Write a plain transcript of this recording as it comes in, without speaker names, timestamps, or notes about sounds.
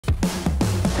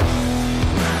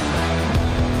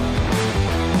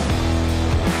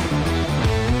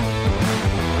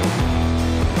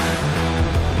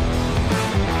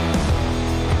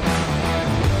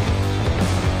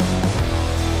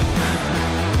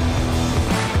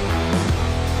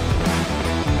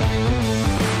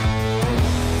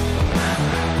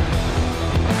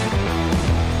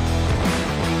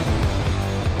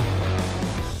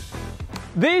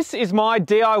This is my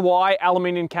DIY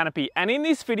aluminium canopy, and in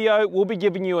this video we'll be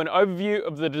giving you an overview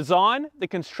of the design, the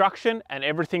construction and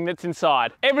everything that's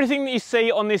inside. Everything that you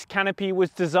see on this canopy was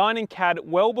designed in CAD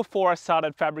well before I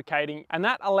started fabricating, and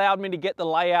that allowed me to get the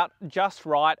layout just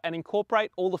right and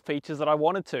incorporate all the features that I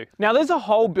wanted to. Now there's a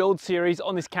whole build series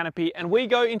on this canopy and we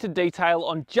go into detail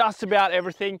on just about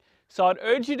everything, so I'd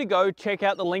urge you to go check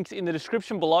out the links in the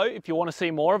description below if you want to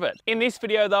see more of it. In this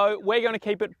video though, we're going to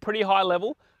keep it pretty high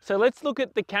level, so let's look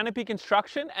at the canopy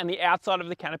construction and the outside of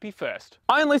the canopy first.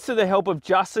 I enlisted the help of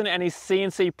Justin and his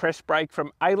CNC press brake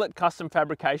from Alet Custom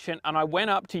Fabrication, and I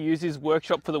went up to use his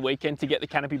workshop for the weekend to get the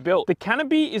canopy built. The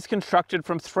canopy is constructed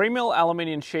from 3mm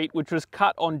aluminium sheet which was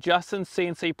cut on Justin's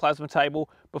CNC plasma table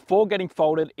before getting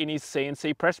folded in his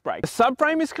CNC press brake. The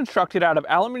subframe is constructed out of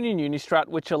aluminium unistrut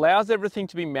which allows everything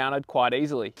to be mounted quite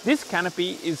easily. This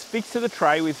canopy is fixed to the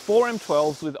tray with 4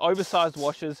 M12s with oversized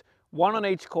washers, one on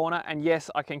each corner, and yes,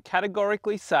 I can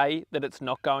categorically say that it's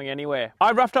not going anywhere.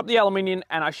 I roughed up the aluminium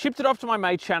and I shipped it off to my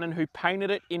mate Shannon, who painted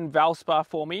it in Valspar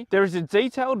for me. There is a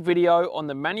detailed video on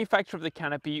the manufacture of the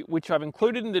canopy which I've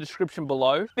included in the description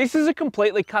below. This is a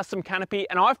completely custom canopy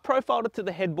and I've profiled it to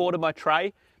the headboard of my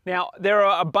tray. Now, there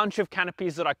are a bunch of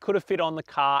canopies that I could have fit on the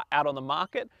car out on the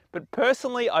market, but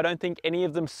personally, I don't think any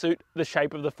of them suit the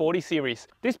shape of the 40 series.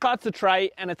 This part's the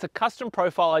tray, and it's a custom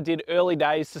profile I did early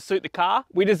days to suit the car.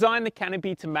 We designed the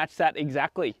canopy to match that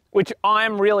exactly, which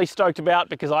I'm really stoked about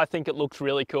because I think it looks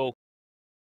really cool.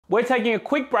 We're taking a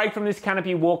quick break from this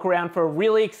canopy walk around for a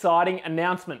really exciting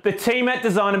announcement. The team at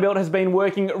Design and Build has been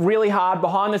working really hard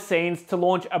behind the scenes to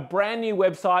launch a brand new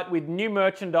website with new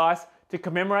merchandise to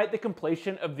commemorate the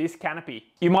completion of this canopy.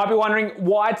 You might be wondering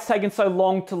why it's taken so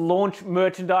long to launch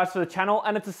merchandise for the channel,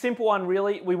 and it's a simple one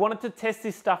really. We wanted to test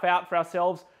this stuff out for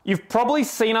ourselves. You've probably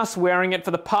seen us wearing it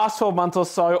for the past 12 months or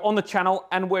so on the channel,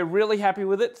 and we're really happy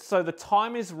with it, so the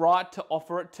time is right to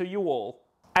offer it to you all.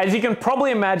 As you can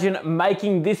probably imagine,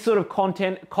 making this sort of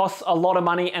content costs a lot of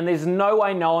money, and there's no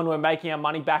way knowing we're making our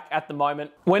money back at the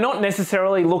moment. We're not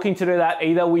necessarily looking to do that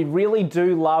either. We really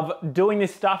do love doing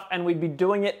this stuff, and we'd be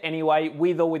doing it anyway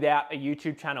with or without a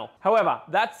YouTube channel. However,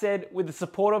 that said, with the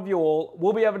support of you all,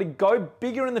 we'll be able to go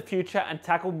bigger in the future and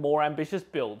tackle more ambitious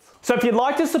builds. So if you'd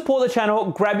like to support the channel,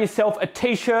 grab yourself a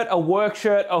t-shirt, a work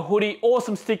shirt, a hoodie, or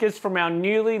some stickers from our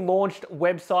newly launched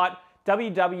website,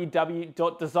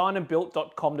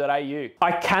 www.designandbuilt.com.au.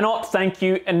 I cannot thank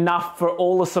you enough for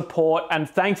all the support, and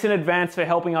thanks in advance for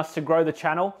helping us to grow the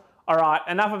channel. All right,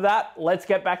 enough of that. Let's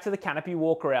get back to the canopy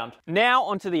walk around. Now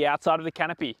onto the outside of the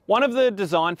canopy. One of the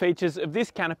design features of this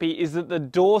canopy is that the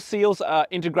door seals are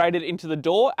integrated into the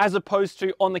door as opposed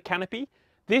to on the canopy.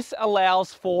 This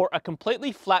allows for a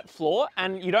completely flat floor,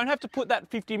 and you don't have to put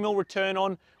that 50mm return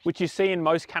on, which you see in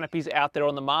most canopies out there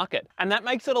on the market. And that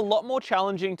makes it a lot more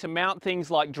challenging to mount things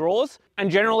like drawers,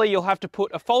 and generally you'll have to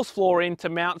put a false floor in to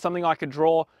mount something like a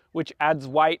drawer, which adds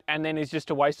weight and then is just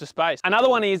a waste of space. Another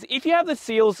one is, if you have the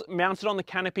seals mounted on the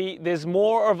canopy, there's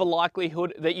more of a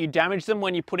likelihood that you damage them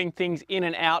when you're putting things in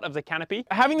and out of the canopy.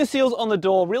 Having the seals on the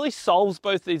door really solves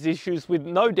both these issues with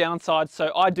no downsides,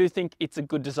 so I do think it's a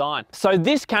good design. So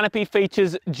this canopy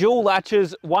features dual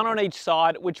latches, one on each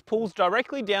side, which pulls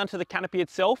directly down to the canopy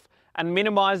itself and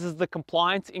minimizes the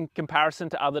compliance in comparison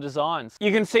to other designs. You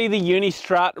can see the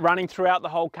uni-strut running throughout the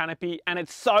whole canopy, and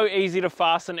it's so easy to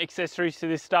fasten accessories to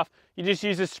this stuff. You just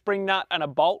use a spring nut and a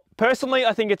bolt. Personally,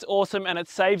 I think it's awesome, and it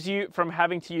saves you from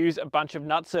having to use a bunch of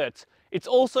nutserts. It's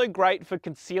also great for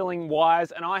concealing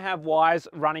wires, and I have wires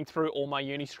running through all my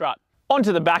uni-strut.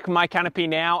 Onto the back of my canopy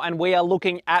now, and we are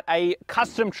looking at a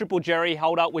custom triple jerry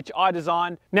holder which I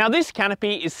designed. Now this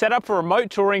canopy is set up for remote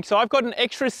touring, so I've got an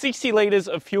extra 60 litres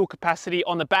of fuel capacity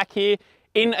on the back here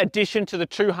in addition to the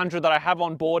 200 that I have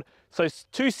on board, so it's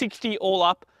 260 all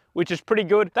up, which is pretty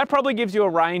good. That probably gives you a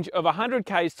range of 100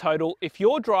 k's total if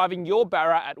you're driving your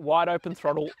Barra at wide open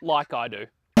throttle like I do.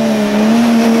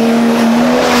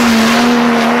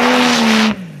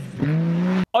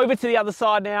 Over to the other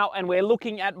side now, and we're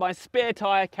looking at my spare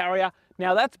tyre carrier.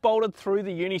 Now that's bolted through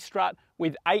the uni-strut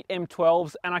with 8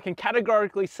 M12s, and I can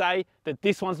categorically say that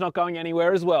this one's not going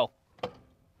anywhere as well.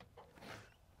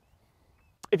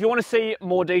 If you want to see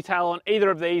more detail on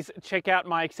either of these, check out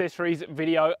my accessories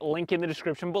video, link in the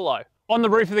description below. On the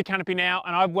roof of the canopy now,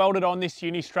 and I've welded on this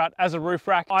uni-strut as a roof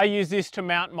rack. I use this to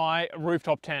mount my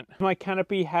rooftop tent. My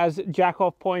canopy has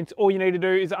jack-off points. All you need to do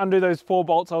is undo those 4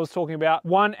 bolts I was talking about,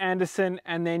 1 Anderson,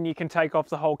 and then you can take off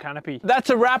the whole canopy. That's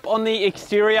a wrap on the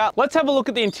exterior. Let's have a look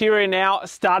at the interior now,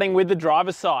 starting with the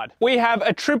driver's side. We have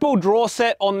a triple drawer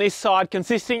set on this side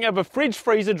consisting of a fridge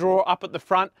freezer drawer up at the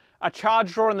front, a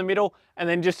charge drawer in the middle, and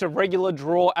then just a regular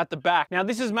drawer at the back. Now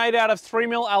this is made out of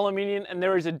 3mm aluminium, and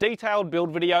there is a detailed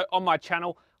build video on my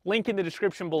channel, link in the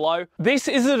description below. This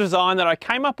is a design that I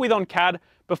came up with on CAD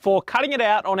before cutting it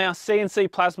out on our CNC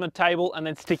plasma table and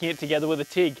then sticking it together with a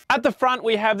TIG. At the front,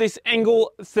 we have this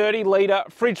Engel 30-litre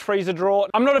fridge freezer drawer.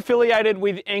 I'm not affiliated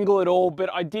with Engel at all, but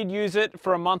I did use it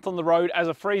for a month on the road as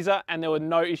a freezer and there were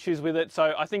no issues with it,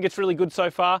 so I think it's really good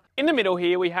so far. In the middle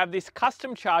here, we have this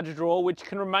custom charger drawer which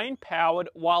can remain powered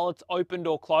while it's opened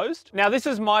or closed. Now this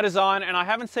is my design and I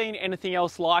haven't seen anything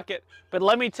else like it, but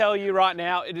let me tell you right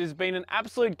now, it has been an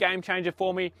absolute game changer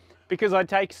for me, because I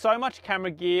take so much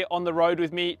camera gear on the road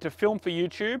with me to film for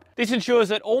YouTube. This ensures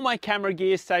that all my camera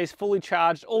gear stays fully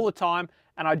charged all the time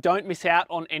and I don't miss out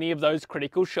on any of those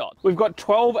critical shots. We've got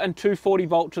 12 and 240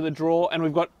 volt to the drawer, and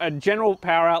we've got a general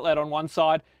power outlet on one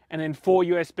side and then 4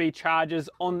 USB chargers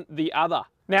on the other.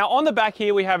 Now on the back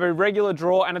here we have a regular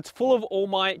drawer and it's full of all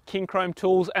my Kincrome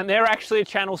tools, and they're actually a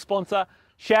channel sponsor.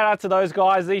 Shout out to those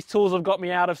guys. These tools have got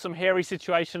me out of some hairy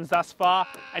situations thus far,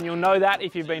 and you'll know that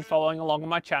if you've been following along on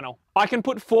my channel. I can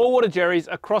put 4 water jerrys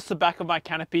across the back of my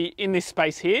canopy in this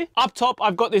space here. Up top,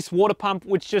 I've got this water pump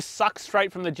which just sucks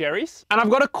straight from the jerrys. And I've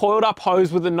got a coiled up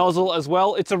hose with a nozzle as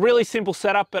well. It's a really simple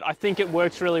setup, but I think it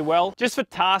works really well. Just for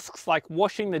tasks like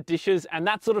washing the dishes and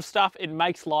that sort of stuff, it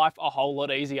makes life a whole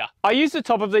lot easier. I use the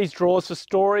top of these drawers for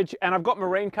storage, and I've got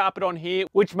marine carpet on here,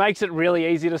 which makes it really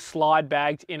easy to slide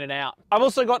bags in and out. I've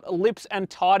also got lips and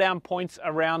tie down points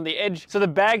around the edge, so the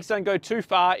bags don't go too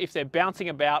far if they're bouncing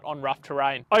about on rough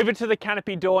terrain. Over to the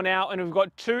canopy door now, and we've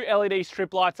got 2 LED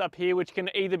strip lights up here which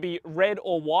can either be red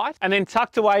or white, and then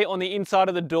tucked away on the inside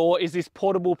of the door is this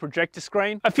portable projector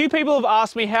screen. A few people have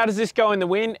asked me how does this go in the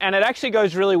wind, and it actually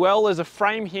goes really well. There's a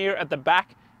frame here at the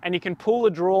back and you can pull the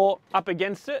drawer up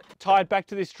against it, tie it back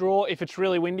to this drawer if it's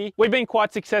really windy. We've been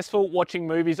quite successful watching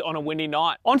movies on a windy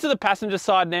night. Onto the passenger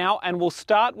side now, and we'll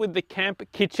start with the camp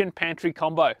kitchen pantry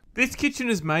combo. This kitchen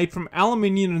is made from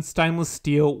aluminium and stainless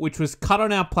steel, which was cut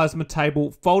on our plasma table,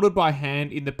 folded by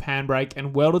hand in the pan brake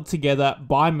and welded together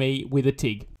by me with a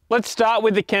TIG. Let's start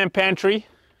with the camp pantry.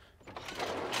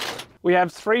 We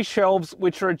have 3 shelves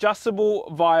which are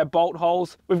adjustable via bolt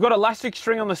holes. We've got elastic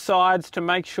string on the sides to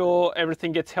make sure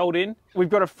everything gets held in. We've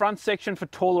got a front section for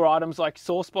taller items like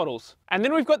sauce bottles. And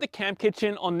then we've got the camp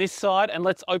kitchen on this side, and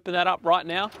let's open that up right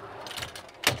now.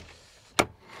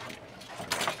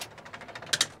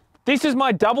 This is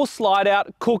my double slide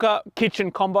out cooker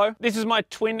kitchen combo. This is my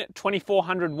twin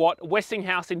 2400 watt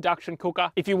Westinghouse induction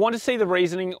cooker. If you want to see the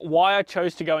reasoning why I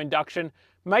chose to go induction,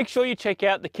 make sure you check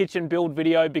out the kitchen build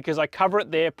video because I cover it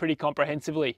there pretty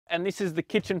comprehensively. And this is the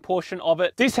kitchen portion of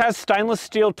it. This has stainless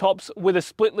steel tops with a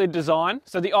split lid design.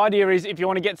 So the idea is if you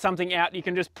want to get something out, you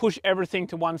can just push everything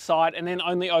to one side and then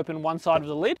only open one side of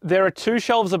the lid. There are 2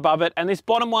 shelves above it, and this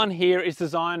bottom one here is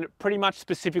designed pretty much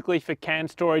specifically for can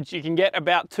storage. You can get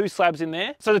about 2 slabs in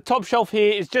there. So the top shelf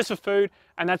here is just for food,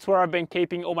 and that's where I've been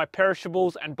keeping all my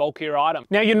perishables and bulkier items.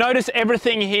 Now you notice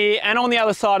everything here and on the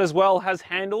other side as well has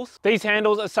handles. These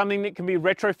handles are something that can be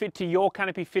retrofit to your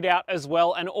canopy fit out as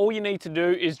well, and all you need to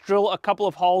do is drill a couple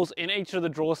of holes in each of the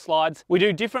drawer slides. We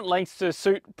do different lengths to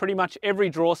suit pretty much every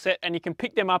drawer set, and you can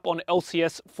pick them up on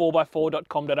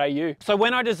lcs4x4.com.au. So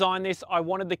when I designed this, I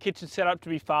wanted the kitchen setup to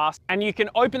be fast, and you can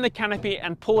open the canopy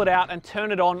and pull it out and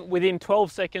turn it on within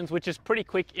 12 seconds, which is pretty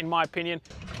quick in my opinion.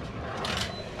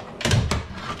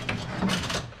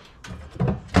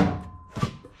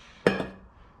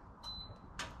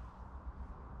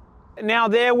 Now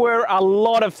there were a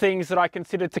lot of things that I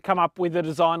considered to come up with a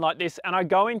design like this, and I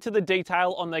go into the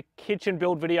detail on the kitchen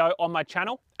build video on my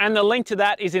channel, and the link to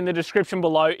that is in the description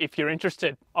below if you're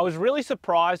interested. I was really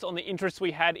surprised on the interest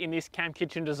we had in this camp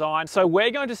kitchen design, so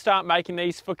we're going to start making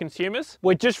these for consumers.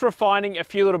 We're just refining a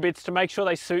few little bits to make sure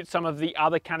they suit some of the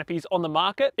other canopies on the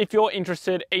market. If you're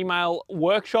interested, email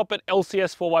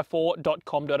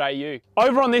workshop@lcs4x4.com.au.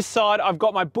 Over on this side, I've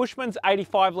got my Bushman's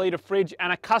 85-litre fridge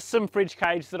and a custom fridge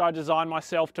cage that I designed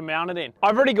myself to mount it in.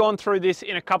 I've already gone through this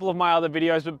in a couple of my other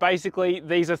videos, but basically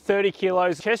these are 30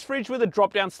 kilos. Chest fridge with a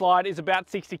drop down slide is about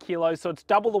 60 kilos, so it's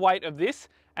double the weight of this,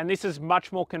 and this is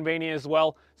much more convenient as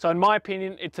well. So in my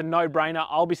opinion, it's a no-brainer.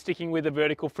 I'll be sticking with a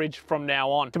vertical fridge from now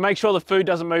on. To make sure the food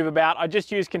doesn't move about, I just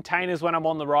use containers when I'm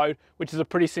on the road, which is a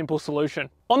pretty simple solution.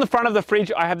 On the front of the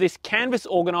fridge, I have this canvas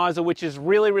organizer, which is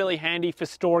really, really handy for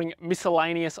storing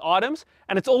miscellaneous items,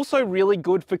 and it's also really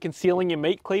good for concealing your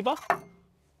meat cleaver.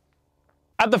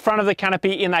 At the front of the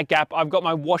canopy in that gap, I've got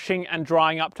my washing and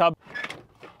drying up tub.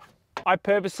 I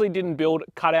purposely didn't build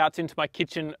cutouts into my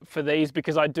kitchen for these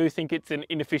because I do think it's an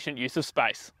inefficient use of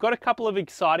space. Got a couple of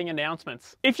exciting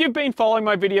announcements. If you've been following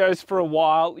my videos for a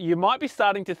while, you might be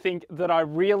starting to think that I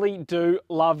really do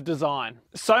love design.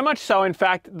 So much so, in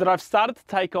fact, that I've started to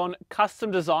take on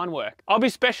custom design work. I'll be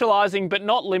specializing, but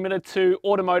not limited to,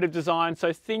 automotive design,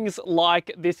 so things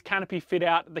like this canopy fit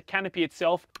out, the canopy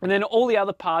itself, and then all the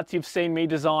other parts you've seen me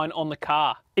design on the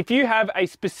car. If you have a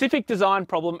specific design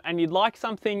problem and you'd like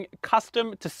something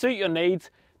custom to suit your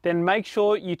needs, then make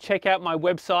sure you check out my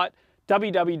website,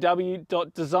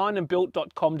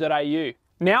 www.designandbuilt.com.au.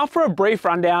 Now for a brief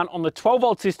rundown on the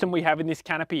 12-volt system we have in this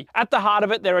canopy. At the heart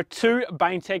of it, there are two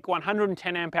BainTech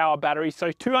 110 amp hour batteries,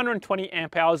 so 220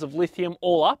 amp hours of lithium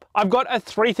all up. I've got a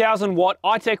 3000 watt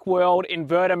iTech World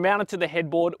inverter mounted to the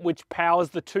headboard, which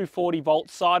powers the 240 volt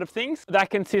side of things.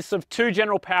 That consists of two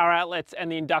general power outlets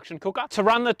and the induction cooker. To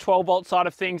run the 12 volt side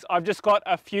of things, I've just got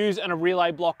a fuse and a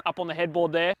relay block up on the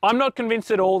headboard there. I'm not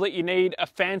convinced at all that you need a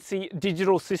fancy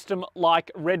digital system like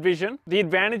Red Vision. The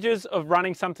advantages of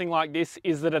running something like this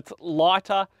is that it's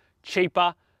lighter,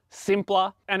 cheaper,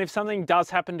 simpler, and if something does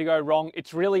happen to go wrong,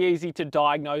 it's really easy to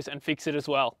diagnose and fix it as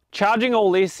well. Charging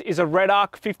all this is a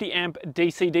RedArc 50 amp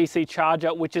DC-DC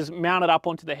charger, which is mounted up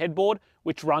onto the headboard,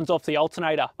 which runs off the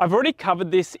alternator. I've already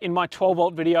covered this in my 12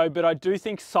 volt video, but I do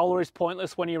think solar is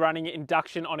pointless when you're running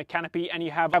induction on a canopy and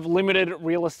you have limited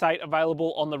real estate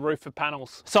available on the roof for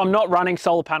panels. So I'm not running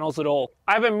solar panels at all.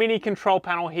 I have a mini control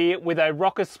panel here with a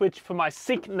rocker switch for my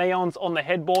SICK neons on the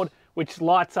headboard, which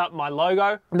lights up my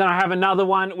logo. And then I have another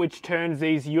one which turns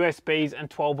these USBs and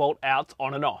 12 volt outs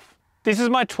on and off. This is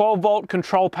my 12 volt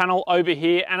control panel over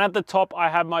here, and at the top I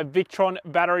have my Victron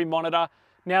battery monitor.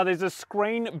 Now there's a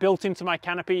screen built into my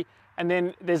canopy, and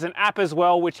then there's an app as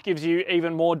well which gives you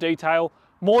even more detail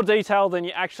than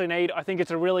you actually need. I think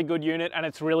it's a really good unit and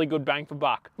it's really good bang for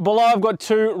buck. Below I've got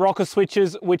two rocker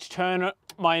switches which turn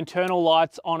my internal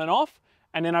lights on and off,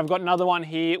 and then I've got another one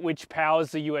here which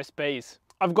powers the USBs.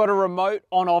 I've got a remote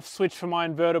on-off switch for my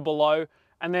inverter below,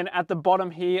 and then at the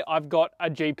bottom here, I've got a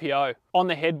GPO. On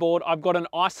the headboard, I've got an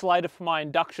isolator for my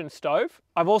induction stove.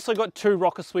 I've also got two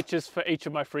rocker switches for each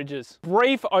of my fridges.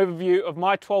 Brief overview of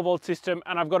my 12 volt system,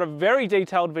 and I've got a very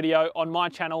detailed video on my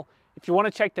channel. If you want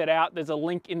to check that out, there's a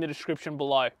link in the description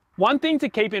below. One thing to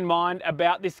keep in mind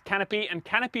about this canopy and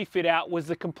canopy fit out was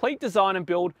the complete design and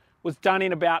build was done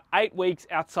in about 8 weeks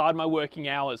outside my working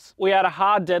hours. We had a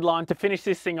hard deadline to finish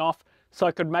this thing off, so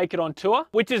I could make it on tour,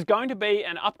 which is going to be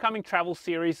an upcoming travel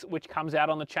series which comes out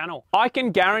on the channel. I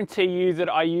can guarantee you that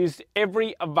I used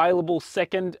every available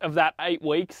second of that 8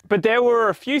 weeks, but there were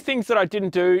a few things that I didn't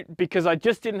do because I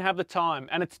just didn't have the time,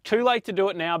 and it's too late to do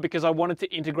it now because I wanted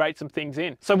to integrate some things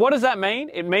in. So what does that mean?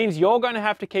 It means you're going to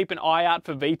have to keep an eye out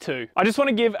for V2. I just want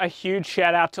to give a huge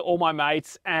shout out to all my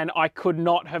mates, and I could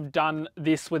not have done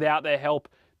this without their help.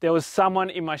 There was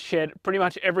someone in my shed pretty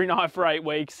much every night for 8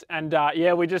 weeks, and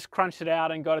yeah, we just crunched it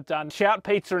out and got it done. Shout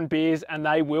pizza and beers and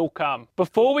they will come.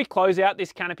 Before we close out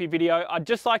this canopy video, I'd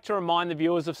just like to remind the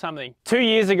viewers of something. 2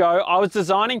 years ago, I was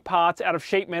designing parts out of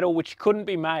sheet metal which couldn't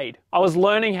be made. I was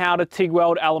learning how to TIG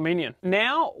weld aluminium.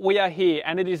 Now we are here,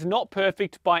 and it is not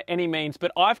perfect by any means,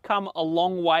 but I've come a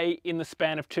long way in the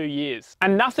span of 2 years.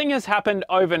 And nothing has happened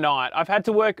overnight. I've had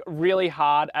to work really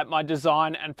hard at my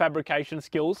design and fabrication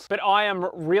skills, but I am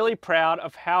really proud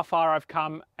of how far I've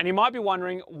come, and you might be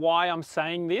wondering why I'm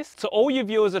saying this. To all you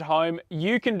viewers at home,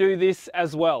 you can do this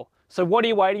as well. So what are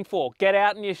you waiting for? Get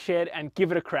out in your shed and give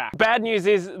it a crack. Bad news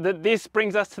is that this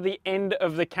brings us to the end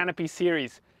of the canopy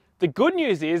series. The good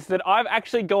news is that I've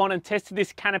actually gone and tested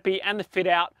this canopy and the fit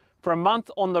out for a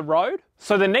month on the road.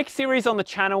 So the next series on the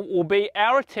channel will be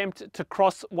our attempt to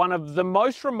cross one of the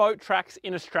most remote tracks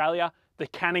in Australia, the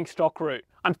Canning Stock route.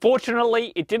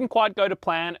 Unfortunately, it didn't quite go to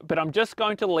plan, but I'm just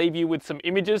going to leave you with some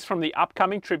images from the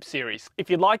upcoming trip series.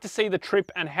 If you'd like to see the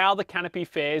trip and how the canopy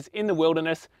fares in the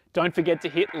wilderness, don't forget to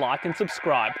hit like and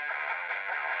subscribe.